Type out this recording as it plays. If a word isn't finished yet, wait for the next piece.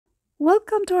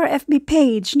Welcome to our FB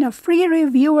page na free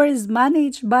reviewers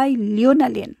managed by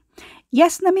Leonalyn.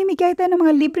 Yes, namimigay tayo ng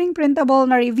mga libreng printable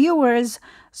na reviewers,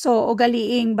 so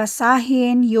ugaliing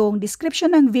basahin yung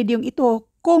description ng video ito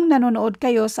kung nanonood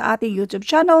kayo sa ating YouTube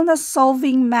channel na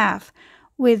Solving Math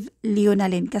with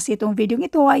Leonalyn. Kasi itong video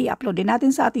ito ay i-upload din natin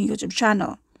sa ating YouTube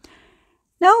channel.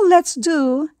 Now, let's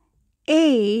do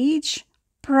age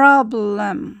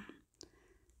problem.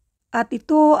 At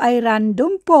ito ay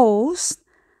random post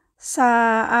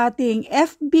sa ating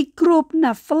FB group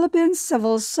na Philippine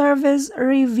Civil Service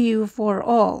Review for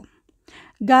All.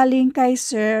 Galing kay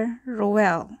Sir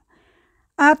Roel.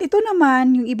 At ito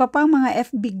naman yung iba pang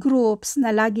mga FB groups na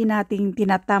lagi nating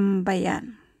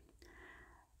tinatambayan.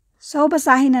 So,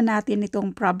 basahin na natin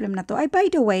itong problem na to. Ay, by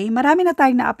the way, marami na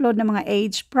tayong na-upload ng mga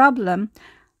age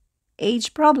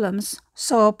problems.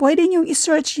 So, pwede niyong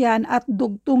i-search yan at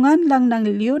dugtungan lang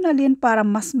ng Leonalyn para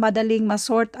mas madaling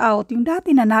ma-sort out yung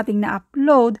dati na nating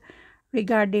na-upload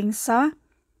regarding sa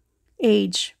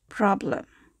age problem.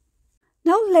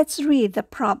 Now, let's read the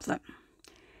problem.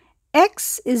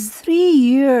 X is 3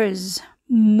 years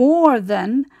more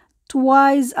than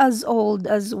twice as old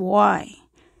as Y.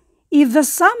 If the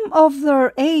sum of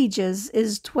their ages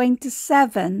is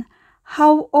 27,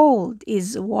 how old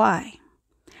is Y?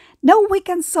 Now, we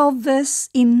can solve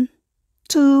this in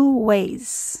 2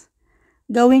 ways.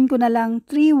 Gawin ko na lang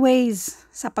 3 ways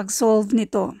sa pag-solve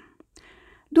nito.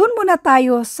 Doon muna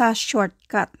tayo sa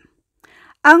shortcut.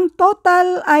 Ang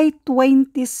total ay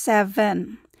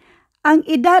 27. Ang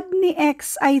edad ni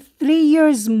X ay 3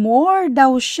 years more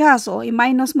daw siya. So,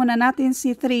 i-minus muna natin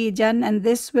si 3 dyan and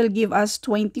this will give us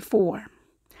 24.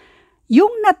 Yung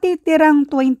natitirang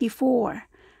 24,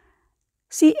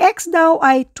 si X daw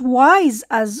ay twice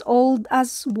as old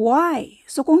as Y.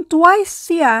 So, kung twice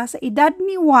siya sa edad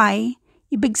ni Y,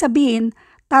 ibig sabihin,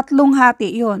 3 hati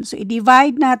yun. So,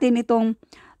 i-divide natin itong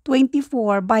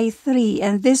 24 by 3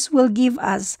 and this will give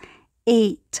us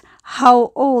 8.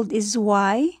 How old is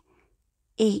Y?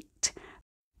 8.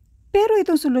 Pero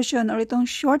itong solusyon or itong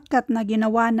shortcut na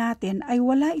ginawa natin ay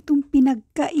wala itong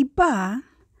pinagkaiba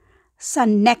sa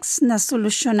next na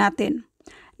solusyon natin.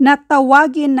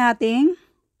 Natawagin nating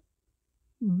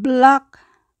block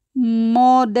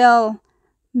model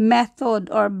method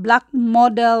or block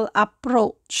model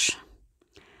approach.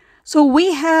 So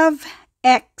we have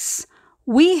X,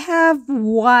 we have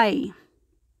Y.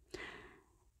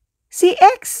 Si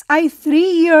X ay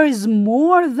 3 years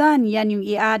more than, yan yung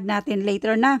i-add natin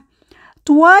later na,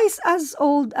 twice as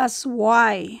old as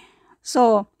Y.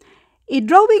 So,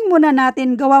 i-drawing muna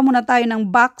natin, gawa muna tayo ng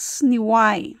box ni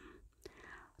Y.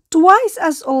 Twice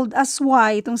as old as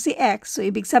Y, itong si X. So,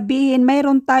 ibig sabihin,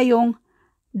 mayroon tayong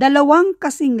 2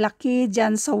 kasing laki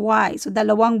dyan sa Y. So,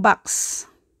 2 box.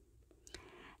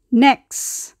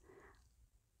 Next,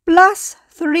 plus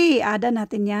 3. Ada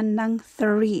natin yan ng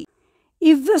 3.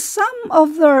 If the sum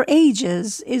of their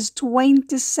ages is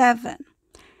 27,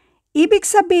 ibig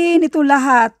sabihin ito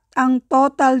lahat, ang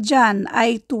total dyan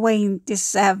ay 27.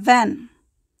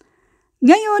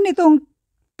 Ngayon, itong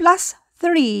plus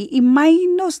 3,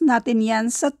 i-minus natin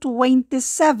yan sa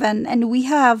 27 and we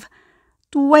have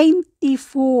 24.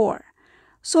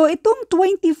 So, itong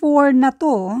 24 na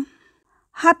to,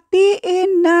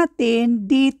 hatiin natin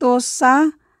dito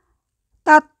sa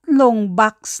 3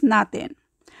 box natin.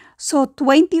 So,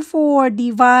 24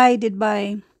 divided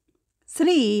by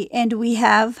 3 and we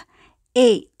have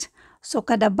 8. So,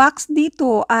 kada box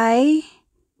dito ay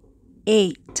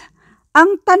 8.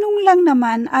 Ang tanong lang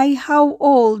naman ay how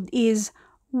old is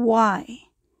Y?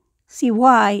 Si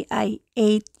Y ay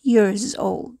 8 years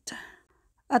old.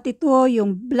 At ito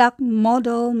yung block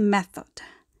model method.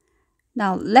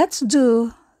 Now, let's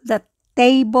do the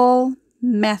table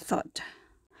method.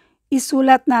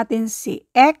 Isulat natin si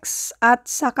X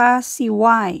at saka si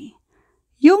Y.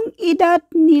 Yung edad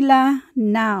nila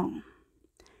now.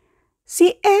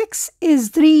 Si X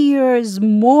is 3 years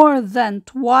more than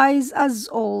twice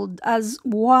as old as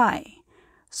Y.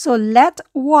 So, let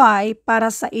Y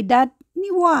para sa edad ni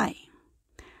Y.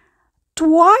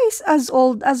 Twice as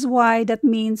old as Y, that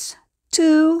means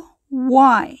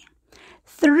 2Y.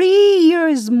 3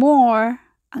 years more,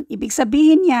 ang ibig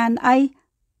sabihin yan ay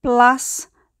plus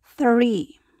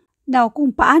 3. Now,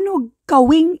 kung paano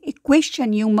gawing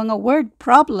equation yung mga word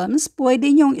problems,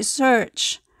 pwede nyong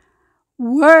i-search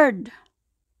word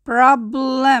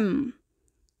problem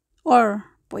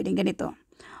or pwedeng ganito,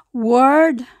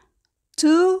 word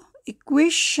to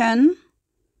equation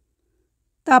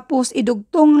tapos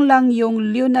idugtong lang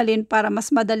yung Leonalyn para mas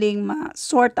madaling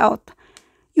ma-sort out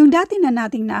yung dati na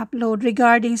nating na-upload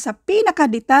regarding sa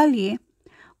pinakadetalye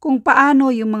kung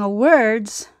paano yung mga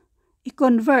words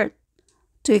i-convert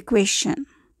to equation.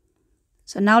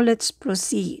 So now let's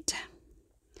proceed.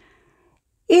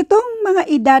 Itong mga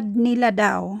edad nila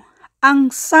daw,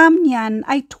 ang sum niyan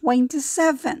ay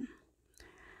 27.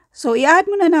 So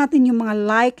i-add muna natin yung mga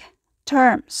like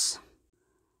terms.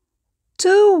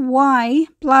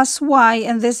 2y plus y,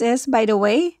 and this is, by the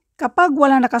way, kapag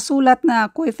walang nakasulat na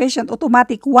coefficient,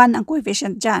 automatic 1 ang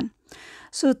coefficient dyan.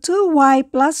 So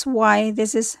 2y plus y,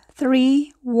 this is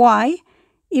 3y.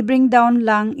 I-bring down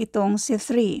lang itong si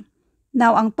 3.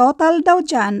 Now, ang total daw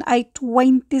dyan ay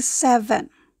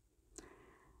 27.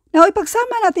 Now,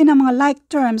 ipagsama natin ang mga like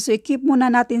terms. So, i-keep muna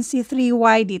natin si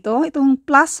 3y dito. Itong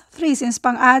plus 3, since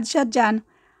pang-add siya dyan,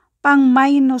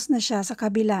 pang-minus na siya sa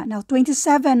kabila. Now,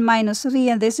 27 minus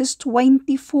 3, and this is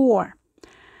 24.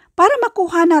 Para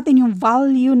makuha natin yung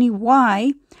value ni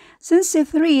y, since si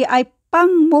 3 ay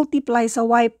pang-multiply sa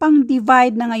y,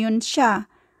 pang-divide na ngayon siya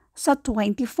sa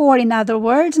 24. In other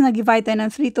words, nag-divide tayo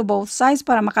ng 3 to both sides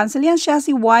para makancel yan siya,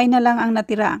 si y na lang ang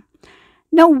natira.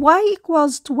 Now, y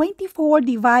equals 24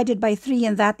 divided by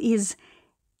 3, and that is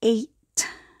 8.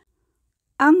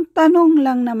 Ang tanong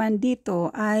lang naman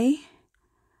dito ay,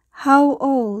 how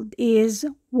old is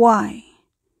y?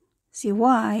 Si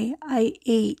y ay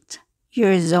 8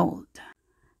 years old.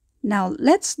 Now,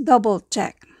 let's double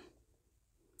check.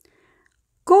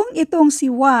 Kung itong si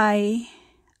y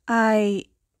ay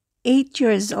 8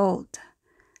 years old,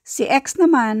 si x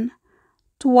naman,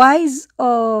 twice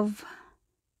of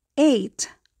 8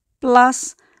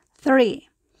 plus 3.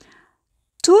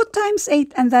 2 times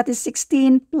 8, and that is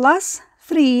 16, plus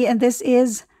 3, and this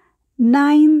is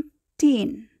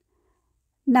 19.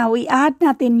 Now, i-add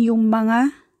natin yung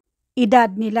mga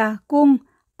edad nila. Kung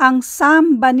ang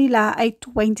sum ba nila ay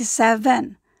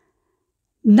 27.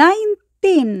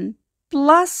 19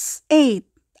 plus 8,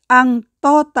 ang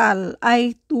total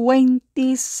ay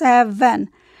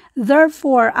 27.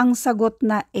 Therefore, ang sagot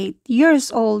na 8 years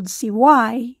old si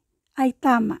y ay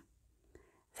tama.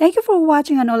 Thank you for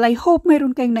watching and all. I hope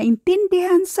mayroon kayong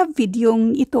naintindihan sa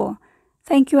videong ito.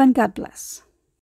 Thank you and God bless.